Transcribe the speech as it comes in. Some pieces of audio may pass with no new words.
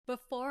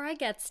Before I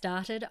get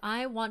started,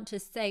 I want to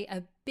say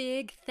a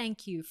big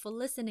thank you for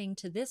listening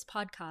to this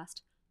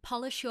podcast,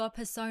 Polish Your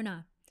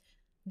Persona.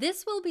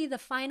 This will be the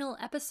final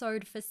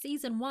episode for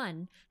Season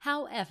 1.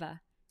 However,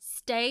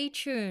 stay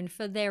tuned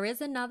for there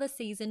is another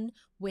season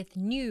with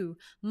new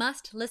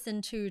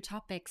must-listen-to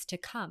topics to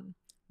come.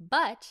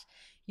 But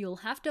you'll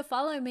have to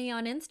follow me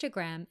on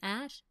Instagram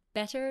at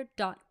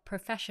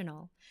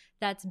better.professional.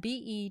 That's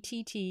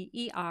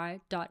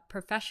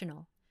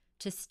better.professional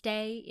to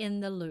stay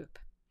in the loop.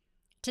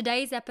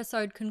 Today's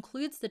episode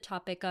concludes the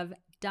topic of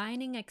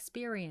dining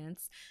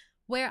experience,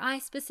 where I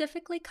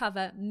specifically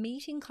cover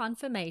meeting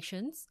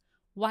confirmations,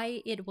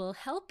 why it will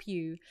help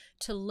you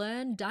to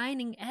learn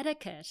dining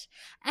etiquette,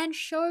 and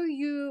show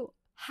you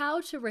how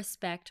to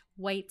respect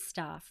wait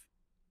staff.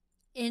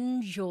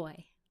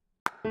 Enjoy.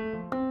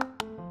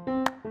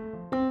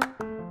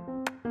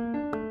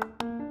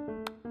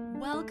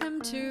 Welcome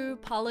to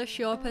Polish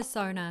Your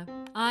Persona.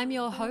 I'm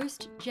your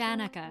host,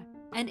 Janica,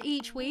 and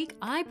each week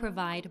I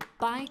provide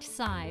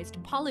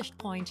bite-sized, polished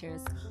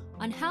pointers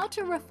on how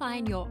to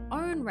refine your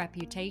own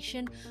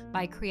reputation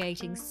by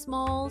creating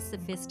small,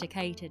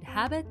 sophisticated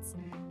habits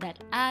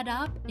that add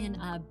up in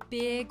a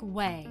big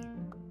way.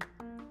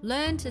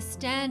 Learn to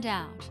stand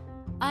out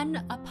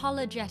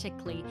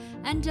unapologetically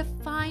and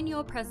define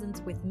your presence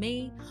with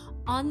me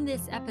on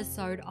this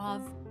episode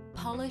of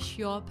Polish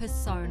Your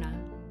Persona.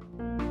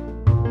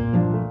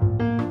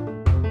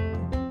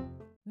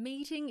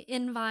 Meeting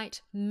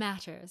invite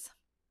matters.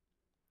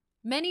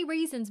 Many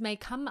reasons may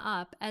come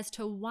up as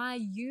to why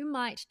you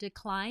might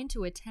decline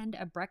to attend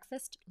a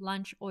breakfast,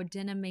 lunch, or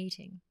dinner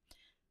meeting.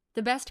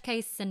 The best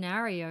case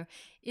scenario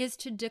is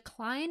to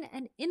decline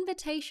an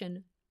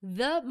invitation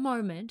the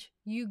moment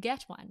you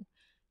get one,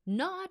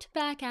 not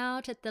back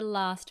out at the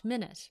last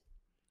minute.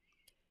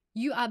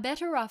 You are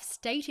better off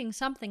stating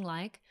something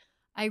like,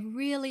 "I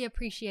really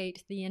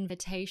appreciate the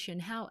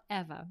invitation,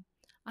 however,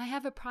 I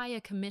have a prior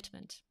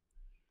commitment."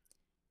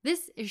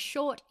 This is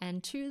short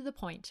and to the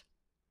point.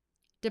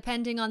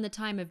 Depending on the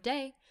time of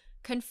day,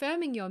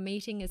 confirming your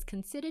meeting is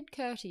considered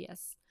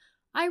courteous.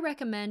 I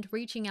recommend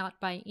reaching out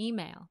by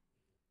email.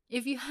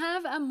 If you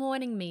have a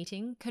morning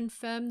meeting,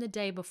 confirm the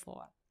day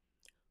before.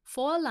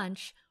 For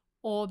lunch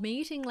or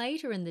meeting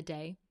later in the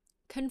day,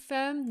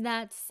 confirm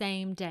that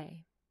same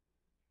day.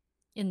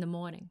 In the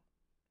morning.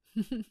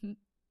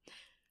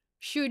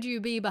 Should you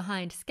be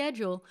behind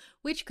schedule,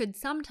 which could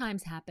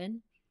sometimes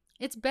happen,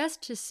 it's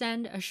best to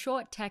send a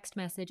short text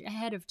message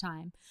ahead of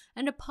time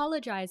and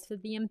apologize for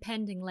the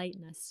impending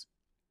lateness.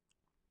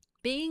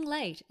 Being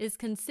late is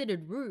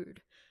considered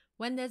rude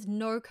when there's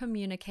no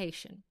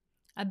communication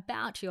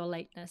about your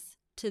lateness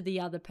to the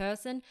other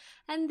person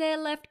and they're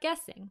left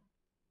guessing.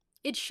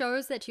 It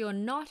shows that you're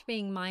not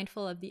being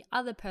mindful of the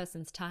other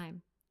person's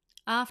time.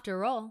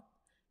 After all,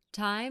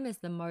 time is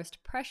the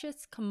most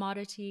precious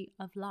commodity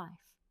of life.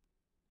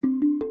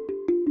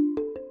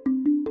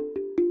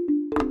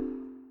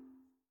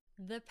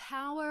 The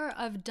power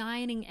of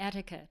dining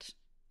etiquette.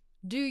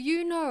 Do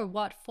you know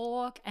what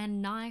fork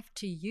and knife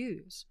to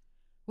use?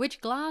 Which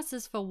glass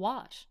is for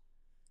what?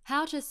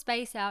 How to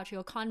space out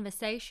your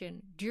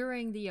conversation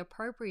during the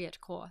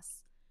appropriate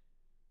course?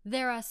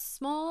 There are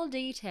small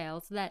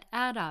details that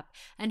add up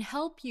and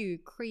help you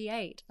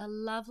create a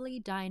lovely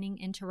dining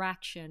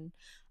interaction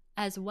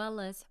as well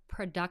as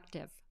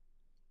productive.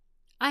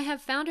 I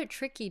have found it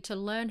tricky to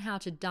learn how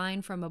to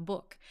dine from a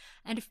book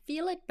and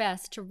feel it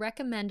best to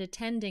recommend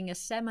attending a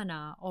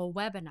seminar or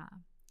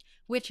webinar,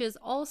 which is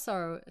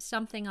also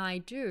something I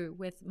do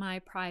with my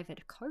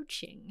private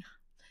coaching.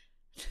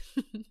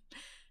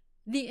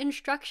 The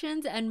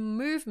instructions and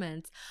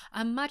movements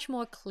are much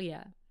more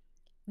clear.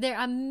 There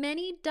are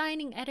many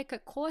dining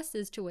etiquette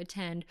courses to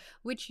attend,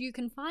 which you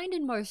can find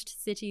in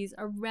most cities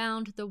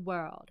around the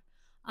world.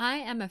 I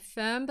am a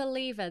firm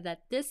believer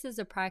that this is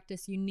a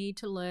practice you need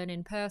to learn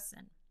in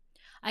person.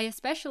 I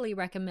especially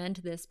recommend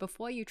this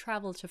before you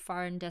travel to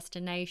foreign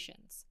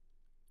destinations.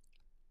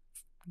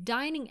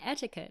 Dining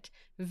etiquette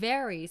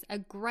varies a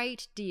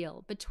great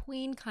deal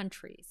between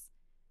countries.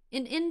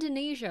 In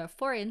Indonesia,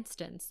 for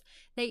instance,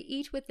 they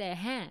eat with their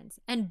hands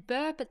and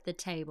burp at the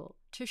table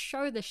to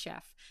show the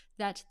chef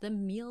that the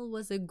meal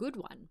was a good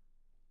one.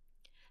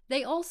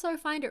 They also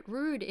find it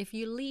rude if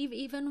you leave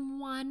even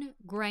one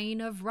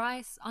grain of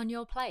rice on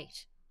your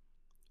plate.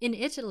 In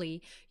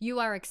Italy, you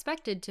are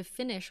expected to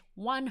finish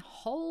one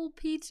whole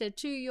pizza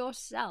to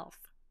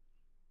yourself.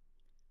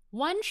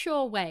 One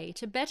sure way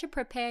to better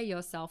prepare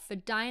yourself for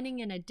dining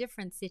in a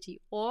different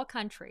city or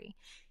country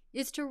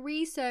is to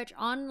research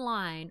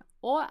online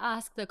or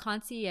ask the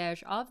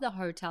concierge of the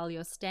hotel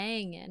you're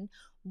staying in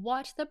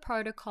what the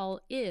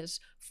protocol is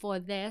for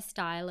their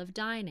style of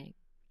dining.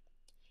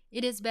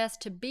 It is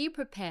best to be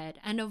prepared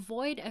and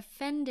avoid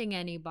offending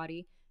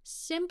anybody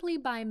simply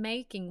by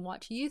making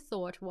what you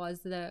thought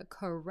was the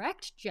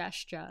correct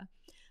gesture,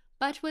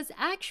 but was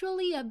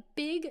actually a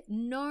big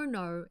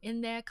no-no in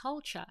their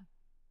culture.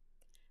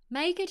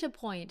 Make it a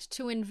point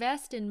to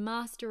invest in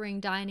mastering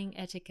dining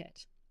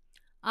etiquette.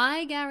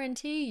 I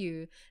guarantee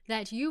you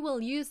that you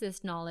will use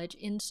this knowledge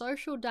in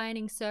social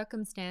dining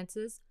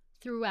circumstances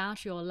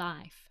throughout your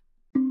life.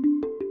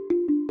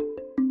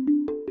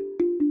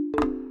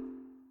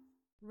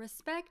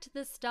 Respect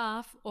the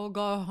staff or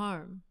go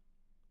home.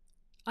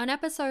 On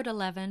episode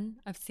 11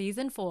 of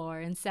season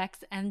 4 in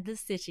Sex and the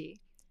City,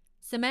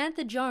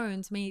 Samantha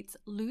Jones meets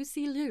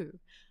Lucy Liu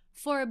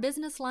for a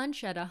business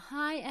lunch at a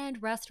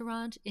high-end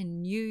restaurant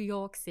in New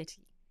York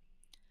City.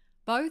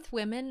 Both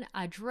women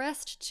are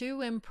dressed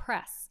to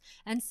impress,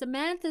 and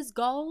Samantha's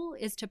goal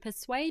is to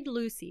persuade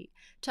Lucy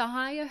to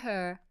hire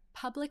her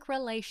public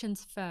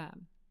relations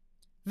firm.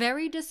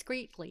 Very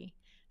discreetly,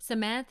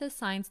 Samantha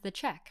signs the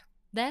check.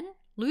 Then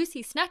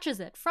Lucy snatches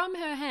it from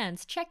her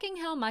hands, checking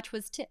how much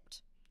was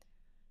tipped.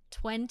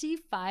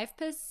 25%!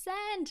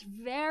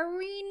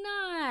 Very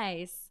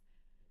nice!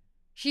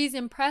 She's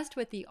impressed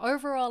with the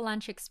overall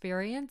lunch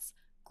experience,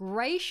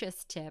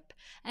 gracious tip,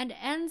 and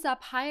ends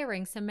up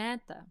hiring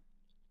Samantha.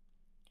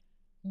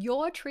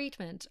 Your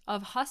treatment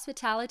of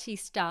hospitality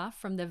staff,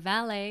 from the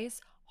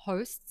valets,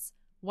 hosts,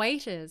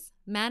 waiters,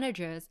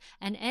 managers,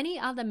 and any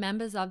other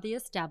members of the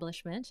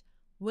establishment,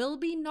 will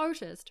be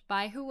noticed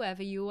by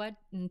whoever you are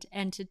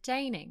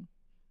entertaining.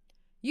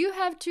 You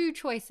have two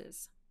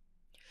choices.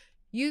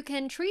 You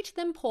can treat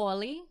them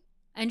poorly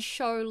and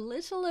show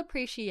little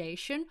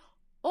appreciation,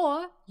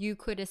 or you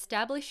could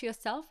establish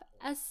yourself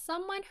as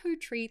someone who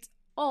treats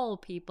all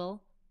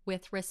people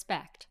with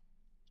respect.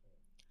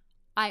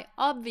 I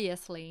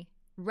obviously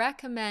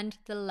recommend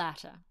the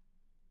latter.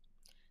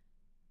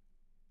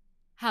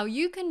 How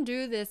you can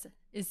do this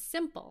is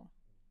simple.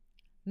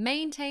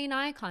 Maintain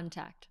eye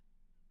contact.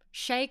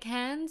 Shake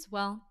hands,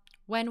 well,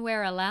 when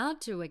we're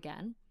allowed to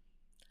again.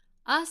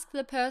 Ask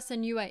the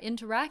person you are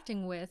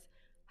interacting with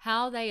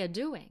how they are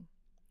doing.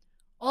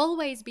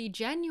 Always be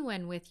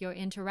genuine with your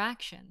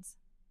interactions.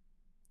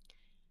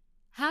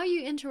 How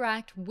you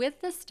interact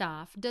with the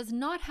staff does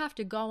not have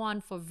to go on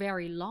for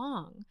very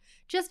long,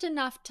 just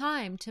enough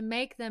time to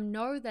make them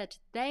know that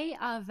they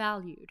are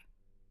valued.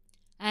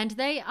 And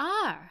they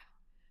are.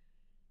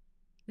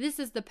 This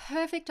is the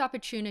perfect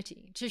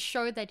opportunity to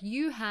show that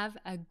you have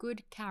a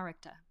good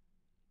character.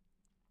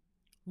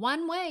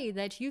 One way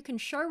that you can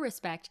show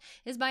respect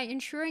is by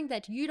ensuring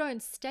that you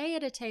don't stay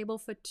at a table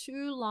for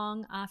too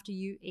long after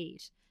you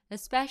eat,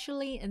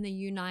 especially in the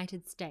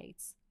United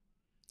States.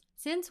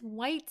 Since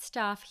wait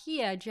staff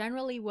here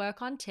generally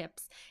work on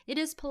tips, it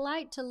is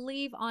polite to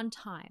leave on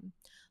time.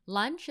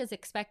 Lunch is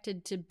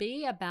expected to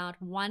be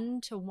about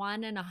 1 to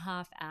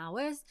 1.5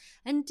 hours,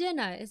 and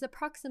dinner is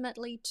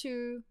approximately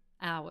 2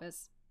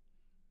 hours.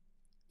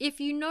 If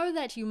you know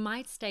that you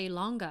might stay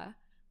longer,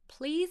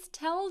 please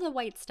tell the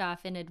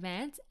waitstaff in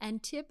advance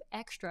and tip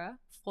extra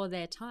for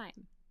their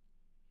time.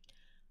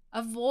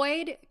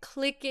 Avoid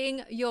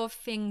clicking your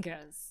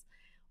fingers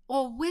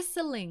or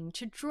whistling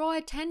to draw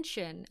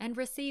attention and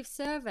receive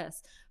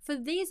service, for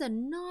these are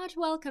not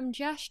welcome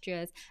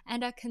gestures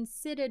and are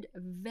considered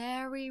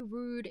very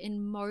rude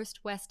in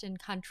most Western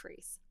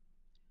countries.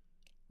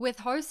 With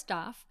host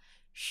staff,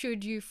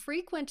 should you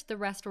frequent the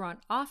restaurant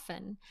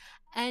often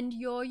and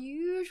your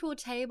usual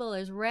table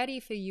is ready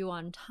for you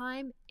on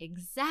time,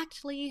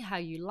 exactly how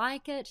you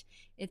like it,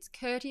 it's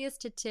courteous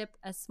to tip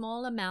a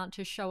small amount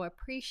to show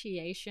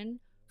appreciation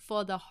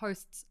for the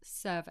host's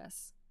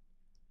service.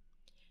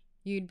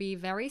 You'd be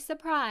very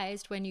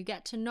surprised when you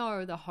get to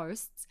know the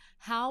hosts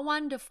how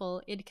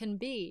wonderful it can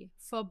be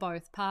for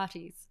both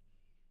parties.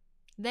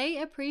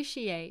 They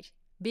appreciate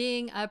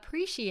being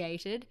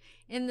appreciated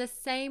in the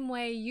same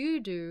way you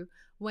do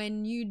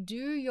when you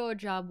do your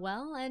job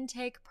well and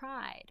take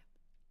pride.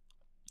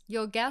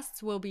 Your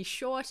guests will be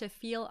sure to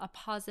feel a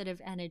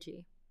positive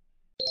energy.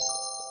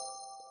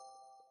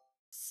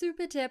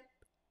 Super tip.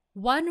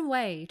 One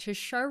way to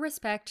show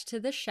respect to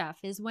the chef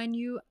is when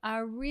you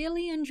are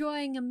really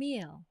enjoying a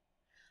meal.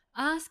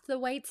 Ask the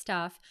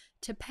waitstaff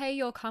to pay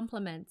your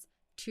compliments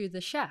to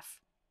the chef.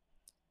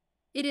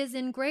 It is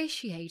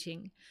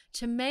ingratiating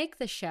to make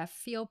the chef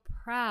feel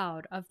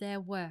proud of their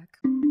work.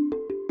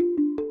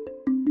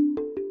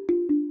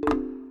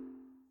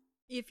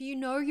 If you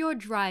know you're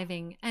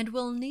driving and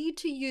will need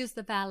to use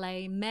the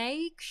valet,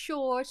 make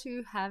sure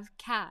to have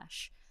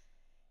cash.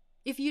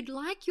 If you'd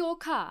like your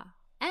car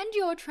and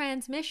your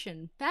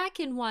transmission back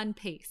in one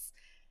piece,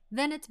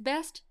 then it's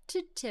best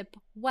to tip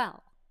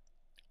well.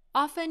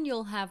 Often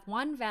you'll have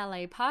one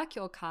valet park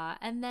your car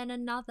and then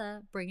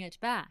another bring it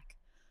back.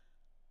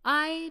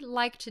 I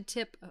like to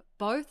tip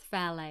both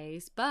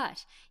valets,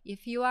 but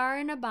if you are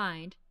in a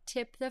bind,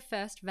 tip the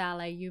first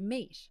valet you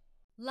meet.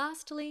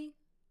 Lastly,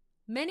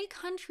 many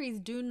countries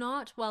do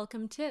not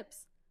welcome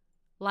tips.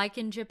 Like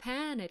in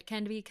Japan, it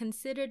can be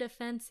considered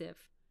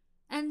offensive.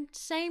 And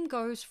same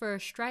goes for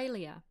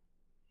Australia.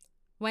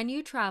 When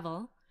you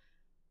travel,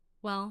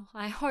 well,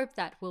 I hope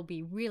that will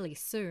be really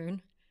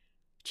soon,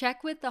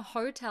 check with the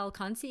hotel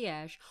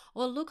concierge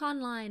or look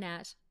online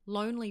at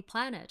Lonely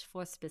Planet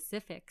for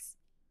specifics.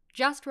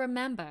 Just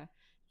remember,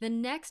 the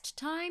next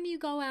time you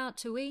go out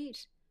to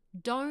eat,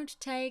 don't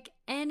take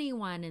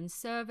anyone in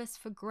service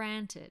for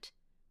granted.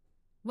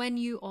 When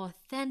you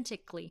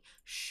authentically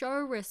show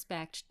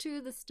respect to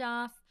the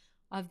staff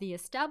of the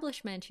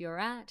establishment you're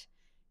at,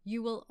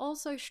 You will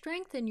also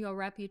strengthen your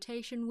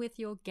reputation with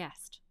your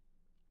guest.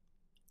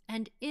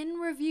 And in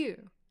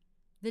review,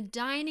 the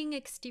dining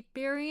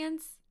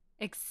experience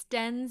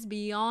extends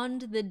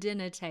beyond the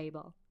dinner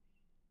table.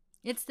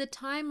 It's the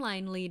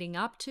timeline leading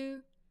up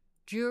to,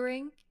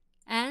 during,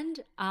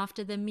 and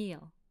after the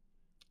meal.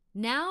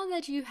 Now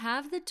that you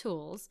have the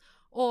tools,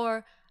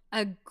 or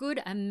a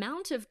good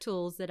amount of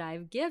tools that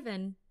I've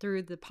given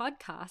through the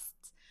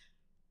podcasts,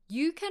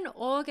 you can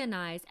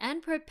organize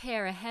and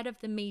prepare ahead of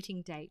the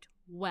meeting date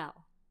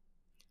well.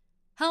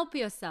 Help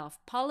yourself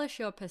polish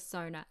your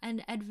persona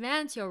and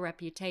advance your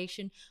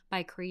reputation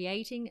by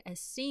creating a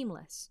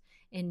seamless,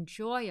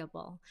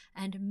 enjoyable,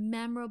 and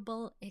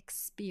memorable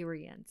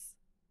experience.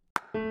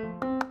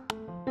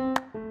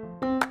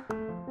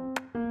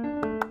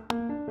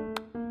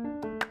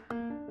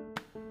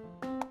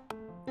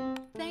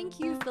 Thank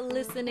you for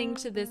listening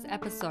to this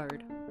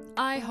episode.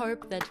 I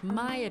hope that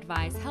my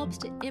advice helps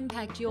to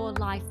impact your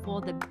life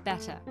for the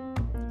better.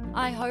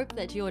 I hope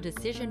that your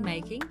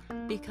decision-making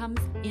becomes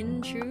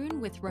in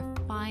tune with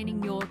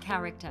refining your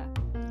character.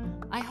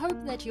 I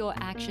hope that your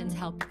actions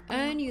help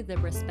earn you the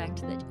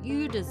respect that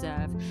you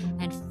deserve.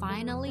 And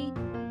finally,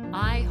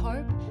 I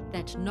hope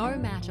that no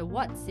matter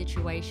what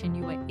situation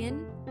you are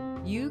in,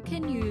 you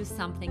can use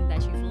something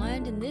that you've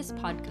learned in this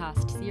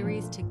podcast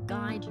series to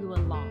guide you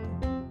along.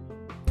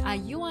 Are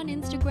you on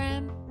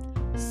Instagram?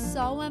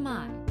 So am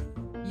I.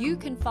 You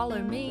can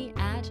follow me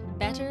at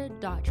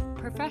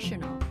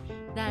better.professional.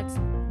 That's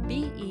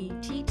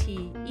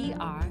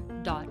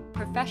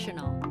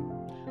better.professional.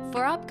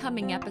 For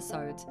upcoming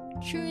episodes,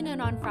 tune in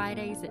on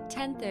Fridays at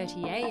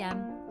 10:30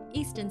 a.m.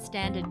 Eastern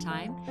Standard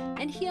Time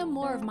and hear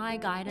more of my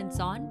guidance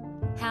on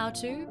how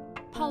to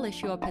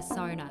polish your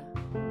persona.